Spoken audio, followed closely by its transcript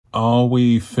Are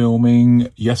we filming?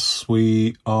 Yes,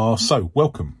 we are. So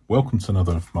welcome to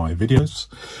another of my videos.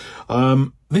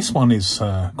 This one is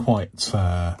quite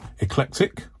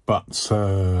eclectic, but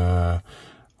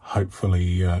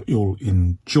hopefully you'll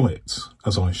enjoy it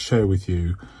as I share with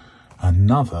you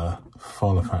another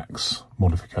Filofax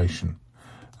modification.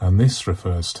 And this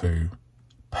refers to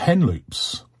pen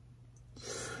loops.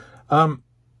 I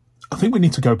think we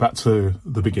need to go back to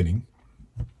the beginning.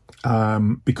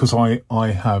 Because I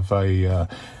have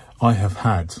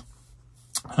had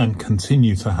and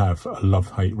continue to have a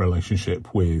love-hate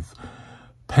relationship with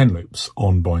pen loops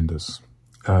on binders.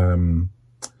 My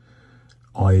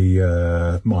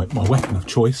weapon of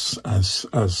choice,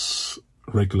 as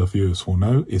regular viewers will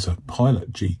know, is a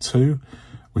Pilot G2,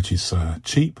 which is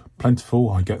cheap,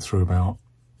 plentiful. I get through about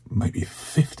maybe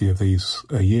 50 of these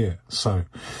a year, so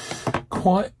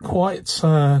quite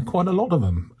a lot of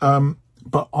them.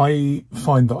 But I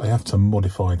find that I have to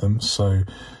modify them. So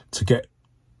to get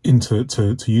into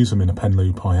to use them in a pen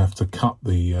loop, I have to cut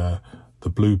the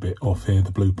blue bit off here,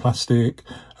 the blue plastic,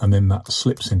 and then that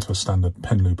slips into a standard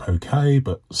pen loop. Okay,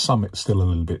 but some it's still a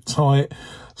little bit tight.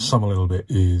 Some a little bit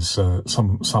is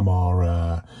some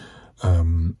are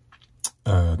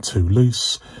too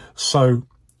loose. So,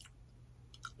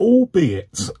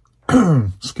 albeit,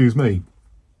 excuse me,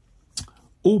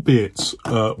 albeit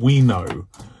we know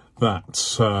that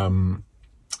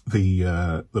the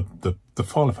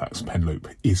Filofax pen loop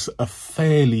is a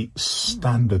fairly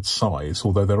standard size,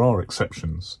 although there are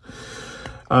exceptions.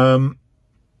 The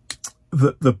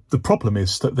problem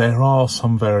is that there are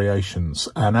some variations,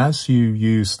 and as you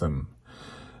use them,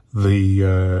 if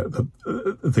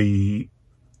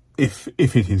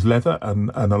it is leather,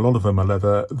 and a lot of them are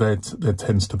leather, there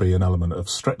tends to be an element of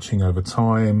stretching over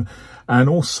time, and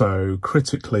also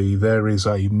critically there is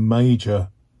a major,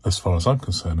 as far as I'm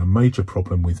concerned, a major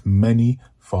problem with many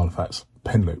Filofax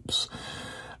pen loops,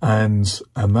 and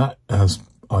that, as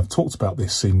I've talked about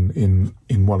this in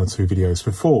one or two videos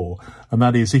before, and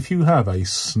that is if you have a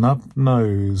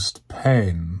snub-nosed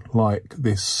pen like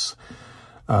this,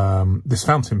 this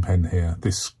fountain pen here,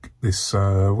 this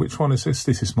which one is this?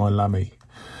 This is my Lamy.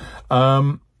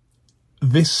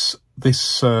 This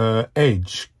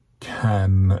edge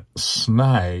can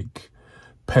snag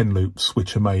pen loops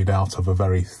which are made out of a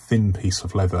very thin piece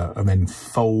of leather and then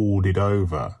folded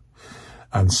over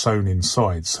and sewn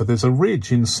inside. So there's a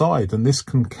ridge inside, and this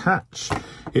can catch.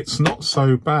 It's not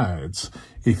so bad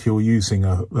if you're using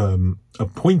a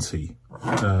pointy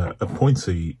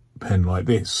pen like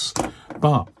this,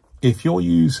 but if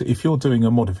you're doing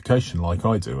a modification like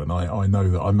I do, and I know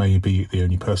that I may be the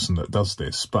only person that does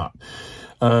this, but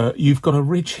you've got a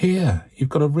ridge here, you've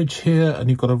got a ridge here, and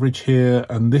you've got a ridge here,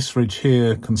 and this ridge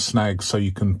here can snag, so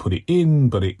you can put it in,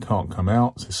 but it can't come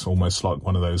out. It's almost like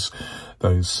one of those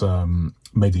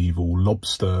medieval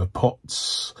lobster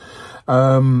pots.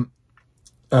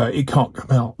 It can't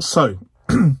come out. So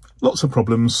lots of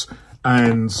problems,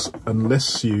 and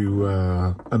unless you,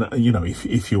 you know,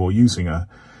 if you're using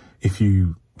if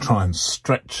you try and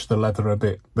stretch the leather a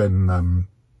bit, then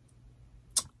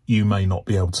you may not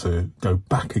be able to go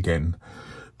back again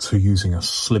to using a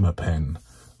slimmer pen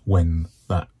when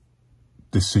that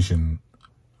decision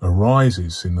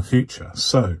arises in the future.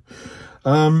 So,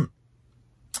 I've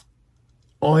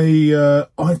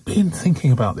been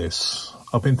thinking about this.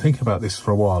 I've been thinking about this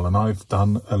for a while, and I've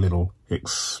done a little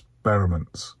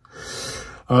experiment.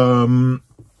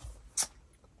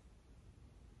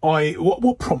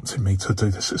 What prompted me to do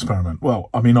this experiment?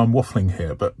 Well, I mean, I'm waffling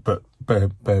here, but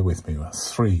bear with me.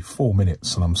 3-4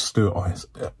 minutes, and I'm still.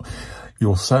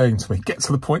 You're saying to me, "Get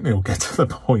to the point, Neil. Get to the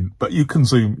point." But you can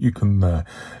zoom. You can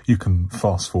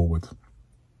fast forward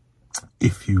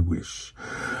if you wish.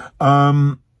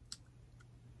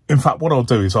 In fact, what I'll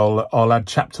do is I'll add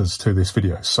chapters to this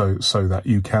video so that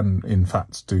you can in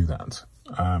fact do that.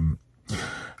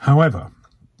 However,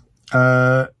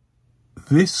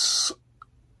 this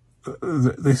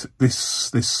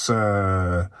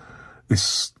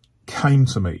came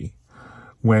to me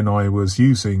when I was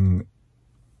using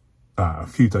a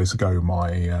few days ago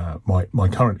my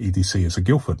current EDC is a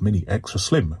Guildford Mini Extra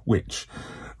Slim, which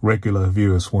regular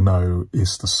viewers will know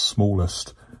is the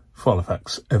smallest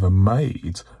Filofax ever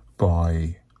made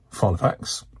by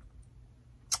Filofax.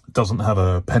 Doesn't have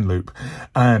a pen loop,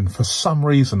 and for some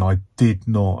reason I did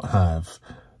not have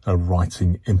a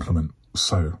writing implement.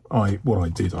 So what I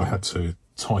did, I had to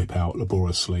type out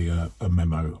laboriously a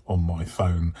memo on my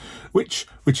phone, which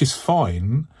is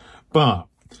fine, but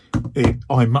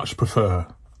I much prefer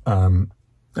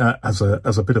as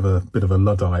a bit of a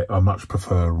Luddite, I much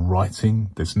prefer writing.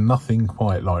 There's nothing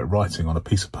quite like writing on a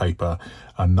piece of paper,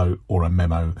 a note or a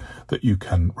memo that you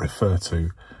can refer to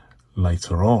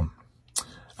later on,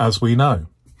 as we know.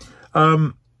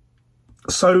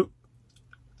 So,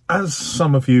 as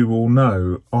some of you will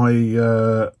know,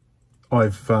 I've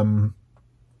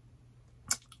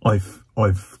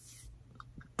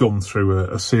gone through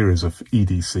a series of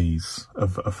EDCs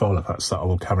of Filofax that I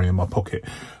will carry in my pocket.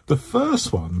 The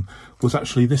first one was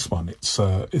actually this one. It's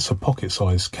a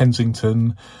pocket-sized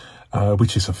Kensington,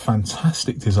 which is a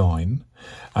fantastic design,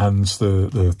 and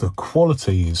the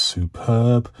quality is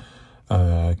superb.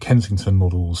 Kensington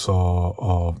models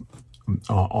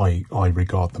I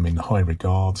regard them in high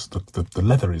regard. The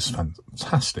leather is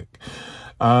fantastic.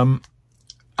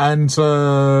 And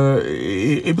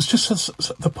it was just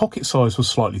the pocket size was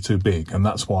slightly too big, and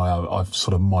that's why I've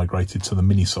sort of migrated to the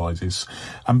mini sizes.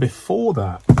 And before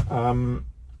that,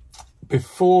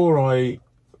 before I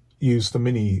used the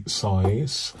mini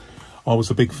size, I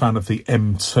was a big fan of the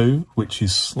M2, which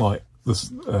is like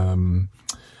this.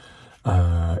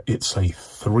 It's a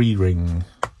three ring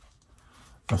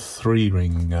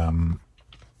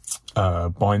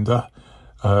binder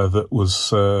that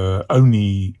was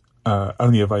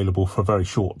only available for a very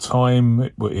short time.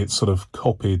 It sort of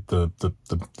copied the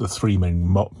three ring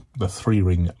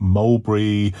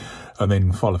Mulberry, and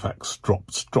then Filofax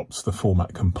dropped the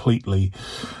format completely.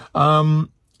 But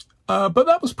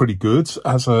that was pretty good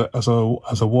as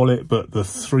a wallet. But the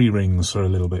three rings are a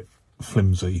little bit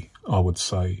flimsy, I would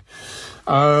say.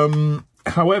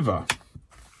 However,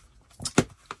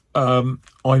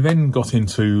 I then got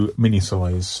into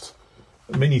mini-sized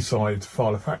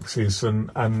Filofaxes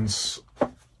and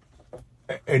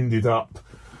ended up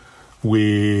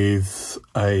with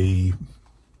a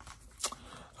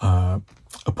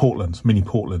mini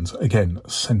Portland. Again,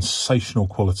 sensational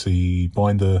quality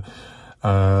binder.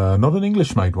 Not an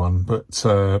English made one, but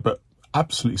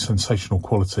absolutely sensational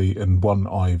quality, and one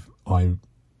I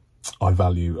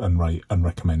value and rate and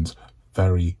recommend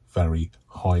very, very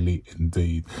highly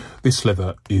indeed. This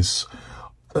leather is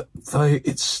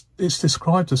it's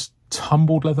described as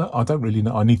tumbled leather. I don't really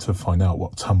know. I need to find out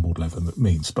what tumbled leather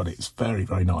means, but it's very,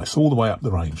 very nice all the way up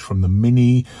the range, from the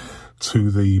mini to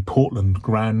the Portland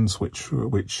Grands, which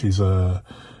is a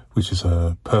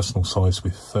personal size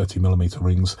with 30mm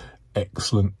rings.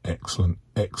 Excellent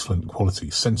quality,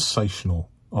 sensational,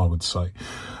 I would say.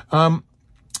 And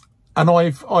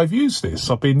I've used this.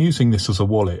 I've been using this as a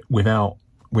wallet without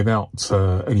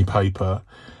any paper.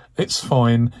 It's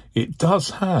fine. It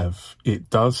does,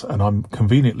 and I'm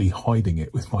conveniently hiding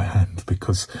it with my hand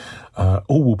because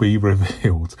all will be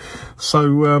revealed.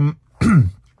 So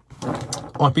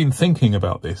I've been thinking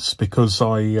about this because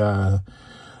I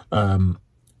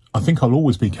think I'll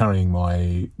always be carrying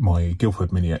my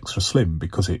Guildford Mini Extra Slim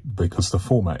because the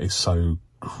format is so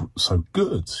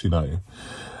good, you know.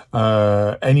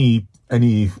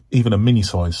 Even a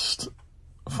mini-sized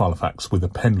Filofax with a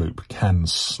pen loop can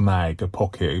snag a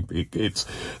pocket. It's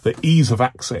the ease of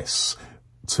access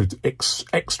to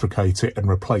extricate it and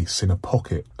replace in a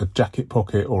pocket, a jacket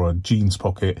pocket or a jeans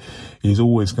pocket, is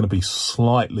always going to be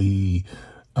slightly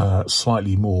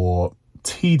more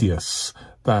tedious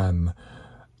than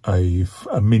a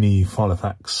mini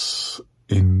Filofax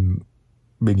in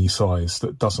mini size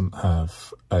that doesn't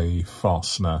have a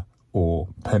fastener or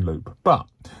pen loop. But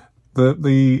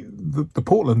the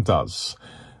Portland does,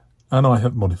 and I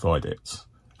have modified it,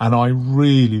 and I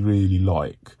really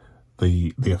like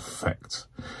the effect.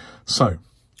 So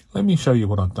let me show you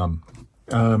what I've done.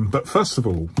 But first of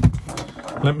all,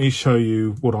 let me show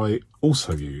you what I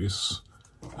also use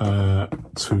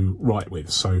to write with.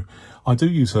 So I do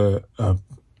use a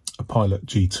Pilot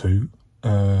G2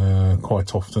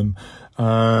 quite often.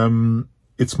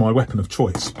 It's my weapon of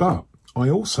choice, but I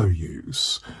also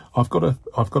use, I've got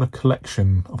a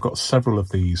collection, I've got several of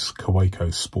these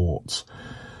Kaweco Sport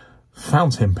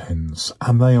fountain pens,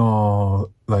 and they are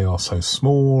so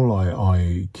small.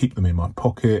 I keep them in my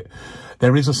pocket.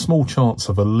 There is a small chance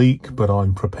of a leak, but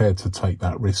I'm prepared to take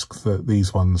that risk. That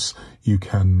these ones you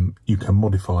can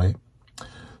modify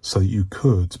so that you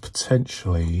could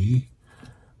potentially,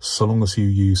 so long as you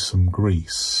use some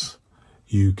grease,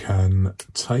 you can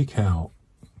take out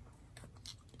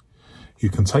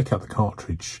the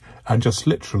cartridge and just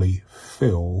literally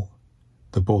fill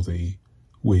the body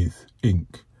with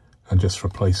ink and just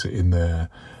replace it in there.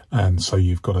 And so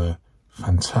you've got a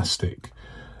fantastic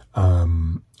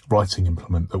writing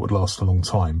implement that would last a long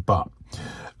time. But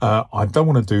I don't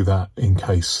want to do that in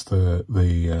case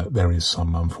there is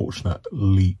some unfortunate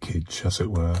leakage, as it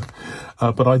were.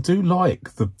 But I do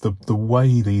like the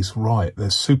way these write. They're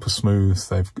super smooth.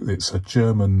 It's a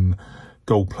German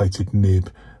gold-plated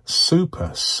nib.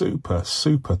 Super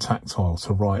tactile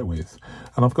to write with.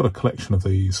 And I've got a collection of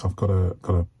these. I've got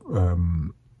a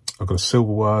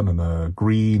silver one and a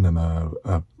green and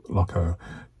like a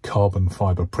carbon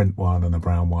fibre print one and a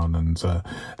brown one, and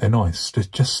they're nice.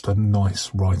 Just a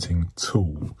nice writing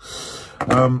tool.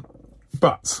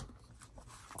 But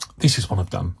this is what I've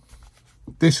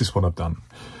done.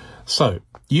 So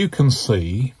you can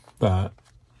see that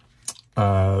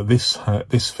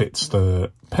this fits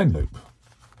the pen loop.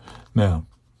 Now,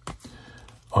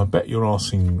 I bet you're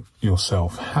asking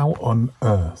yourself, how on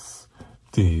earth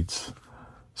did...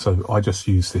 So I just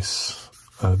use this.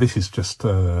 This is just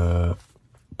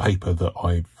paper that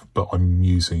I'm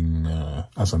using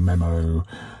as a memo.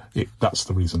 That's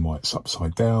the reason why it's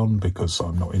upside down, because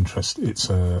I'm not interested. It's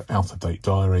a out-of-date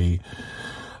diary.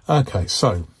 Okay,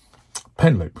 so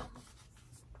pen loop.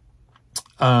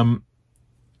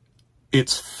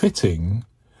 It's fitting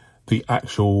the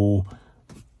actual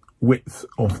width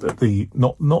of the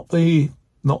not the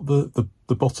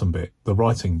bottom bit, the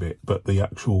writing bit, but the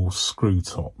actual screw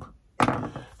top.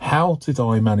 How did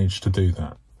I manage to do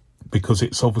that? Because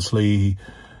it's obviously,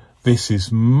 this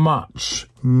is much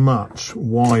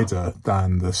wider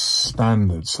than the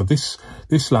standard. So this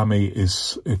lamy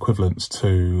is equivalent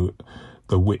to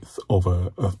the width of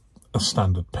a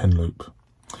standard pen loop.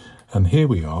 And here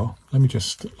we are. Let me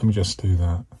just do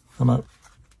that.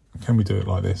 Can we do it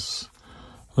like this?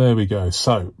 There we go.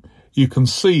 So you can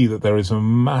see that there is a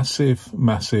massive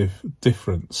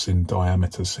difference in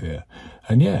diameters here.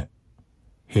 And yet,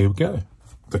 here we go.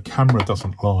 The camera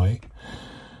doesn't lie.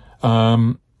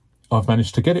 I've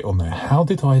managed to get it on there. How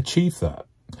did I achieve that?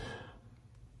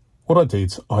 What I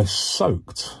did, I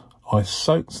soaked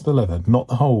the leather, not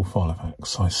the whole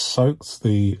Filofax. I soaked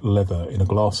the leather in a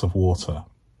glass of water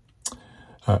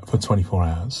for 24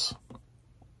 hours.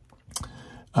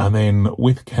 And then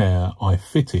with care, I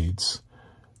fitted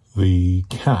the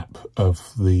cap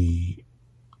of the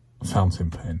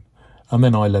fountain pen, and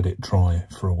then I let it dry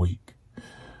for a week.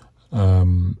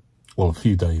 Well, a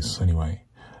few days anyway.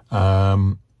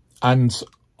 And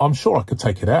I'm sure I could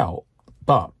take it out,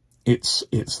 but it's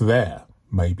there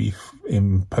maybe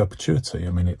in perpetuity.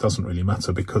 I mean, it doesn't really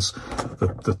matter, because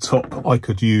the top I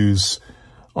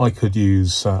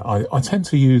tend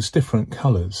to use different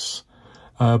colours.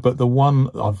 But the one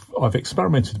I've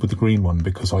experimented with the green one,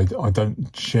 because I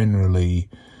don't generally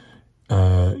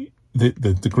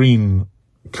the green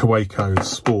Kaweco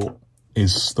Sport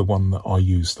is the one that I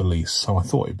use the least, so I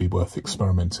thought it'd be worth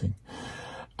experimenting.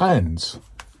 And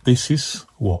this is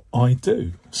what I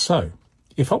do. So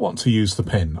if I want to use the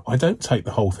pen, I don't take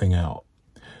the whole thing out.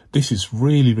 This is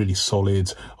really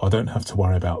solid. I don't have to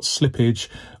worry about slippage,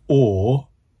 or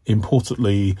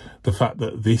importantly, the fact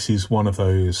that this is one of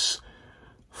those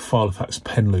Filofax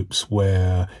pen loops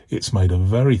where it's made of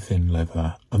very thin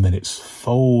leather and then it's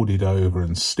folded over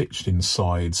and stitched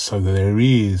inside, so that there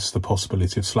is the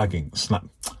possibility of snagging.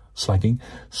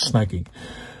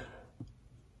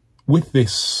 With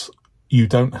this, you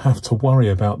don't have to worry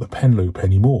about the pen loop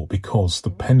anymore, because the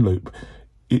pen loop,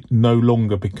 it no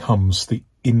longer becomes the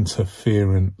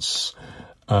interference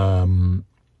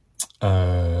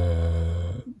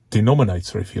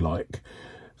denominator, if you like.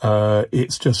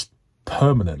 It's just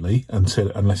permanently,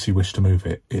 unless you wish to move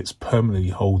it, it's permanently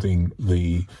holding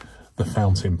the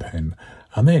fountain pen.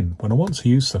 And then when I want to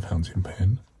use the fountain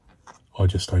pen, I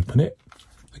just open it,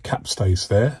 the cap stays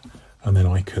there, and then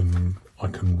I can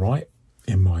write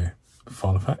in my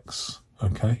Filofax.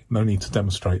 Okay, no need to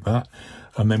demonstrate that.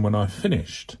 And then when I've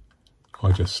finished,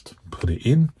 I just put it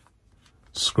in,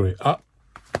 screw it up,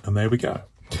 and there we go.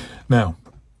 Now,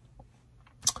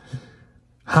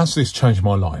 has this changed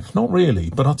my life? Not really,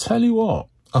 but I'll tell you what,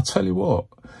 the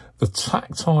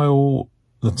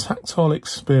tactile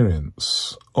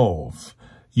experience of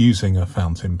using a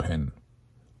fountain pen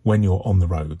when you're on the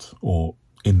road or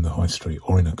in the high street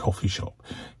or in a coffee shop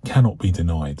cannot be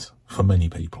denied for many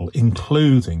people,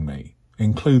 including me.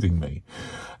 And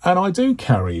I do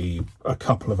carry a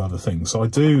couple of other things. I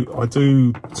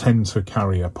do tend to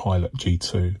carry a Pilot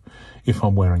G2 if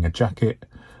I'm wearing a jacket.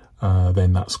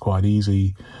 Then that's quite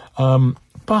easy.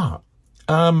 But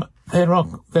there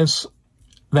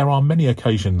are many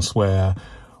occasions where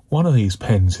one of these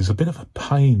pens is a bit of a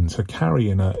pain to carry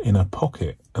in a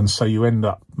pocket, and so you end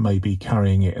up maybe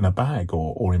carrying it in a bag,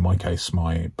 or in my case,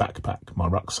 my backpack, my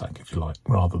rucksack, if you like,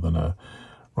 rather than a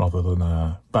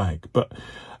bag. But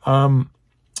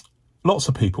lots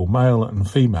of people, male and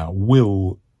female,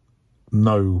 will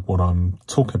know what I'm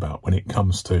talking about when it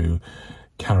comes to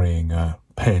carrying a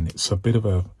pen. It's a bit of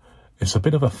a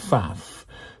faff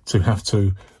to have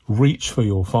to reach for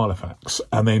your Filofax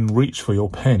and then reach for your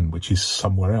pen, which is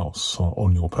somewhere else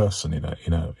on your person, in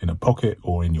a pocket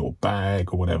or in your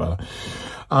bag or whatever.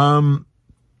 And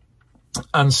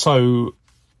so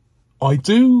I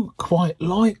do quite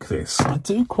like this. I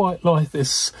do quite like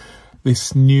this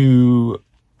new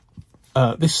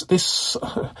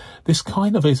this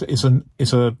kind of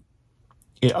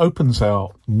it opens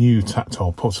out new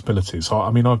tactile possibilities. I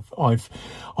mean,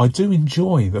 I do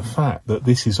enjoy the fact that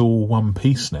this is all one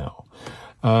piece now.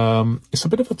 It's a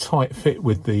bit of a tight fit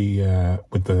with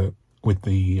the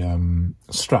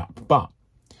strap, but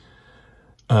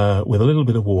with a little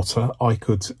bit of water, I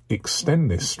could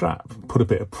extend this strap, put a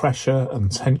bit of pressure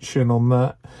and tension on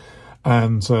that,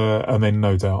 and then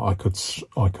no doubt I could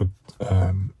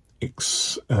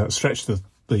stretch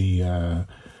the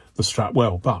strap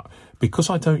well. But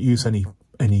because I don't use any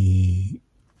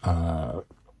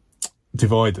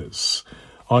dividers,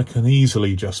 I can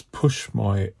easily just push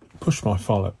my pen,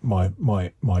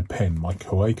 my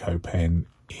Kaweco pen,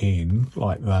 in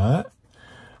like that,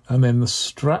 and then the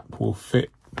strap will fit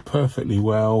perfectly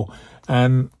well.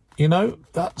 And you know,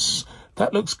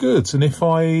 that looks good. And if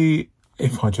I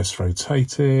just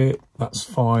rotate it, that's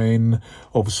fine.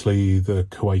 Obviously the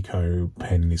Kaweco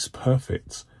pen is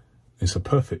perfect. It's a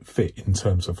perfect fit in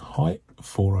terms of height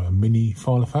for a mini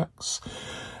Filofax.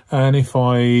 And if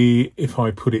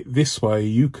I put it this way,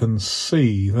 you can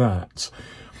see that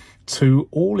to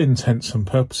all intents and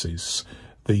purposes,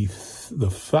 the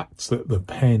fact that the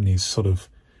pen is sort of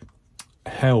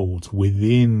held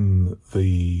within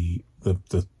the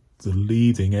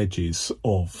leading edges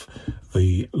of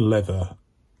the leather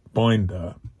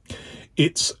binder,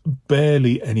 it's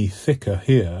barely any thicker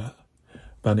here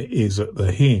than it is at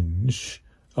the hinge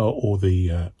or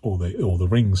the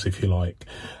rings, if you like.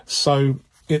 So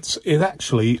it's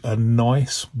actually a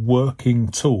nice working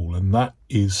tool, and that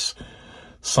is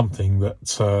something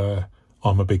that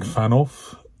I'm a big fan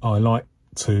of. I like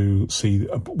to see,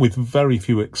 with very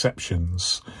few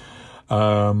exceptions,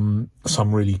 some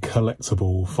really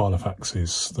collectible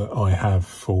Filofaxes that I have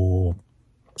for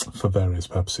various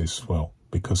purposes. Well,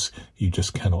 because you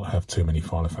just cannot have too many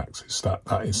Filofaxes.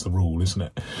 That is the rule, isn't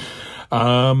it?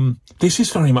 This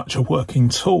is very much a working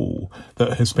tool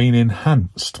that has been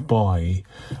enhanced by,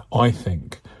 I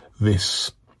think,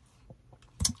 this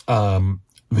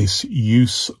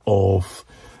use of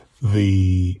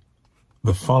the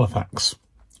Filofax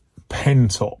pen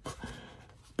top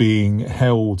being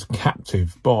held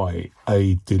captive by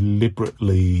a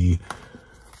deliberately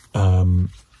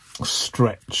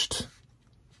stretched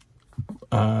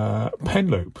pen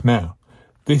loop. Now,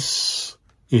 this,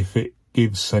 if it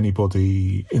gives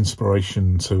anybody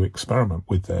inspiration to experiment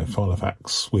with their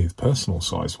Filofax with personal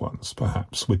size ones,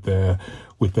 perhaps with their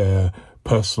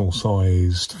personal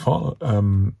sized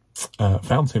fountain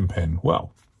pen,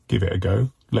 well, give it a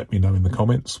go. Let me know in the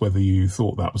comments whether you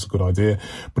thought that was a good idea.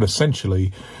 But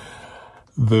essentially,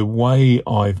 the way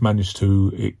I've managed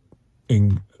to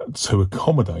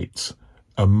accommodate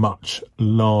a much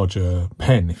larger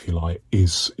pen, if you like,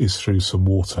 is through some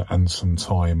water and some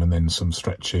time and then some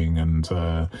stretching, and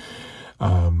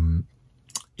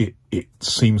it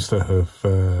seems to have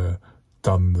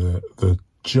done the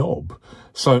job.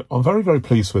 So I'm very, very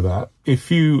pleased with that.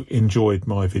 If you enjoyed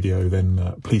my video,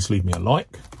 then please leave me a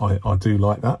like. I do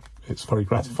like that. It's very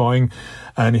gratifying.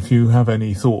 And if you have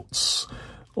any thoughts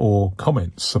or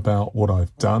comments about what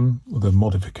I've done, the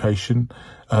modification,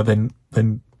 then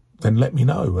let me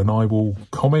know, and I will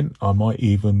comment. I might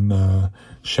even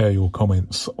share your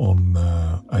comments on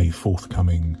a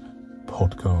forthcoming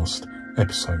podcast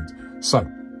episode. So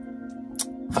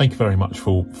thank you very much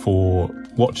for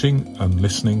watching and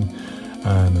listening,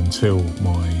 and until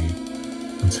my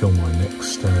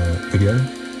next video,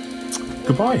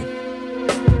 goodbye.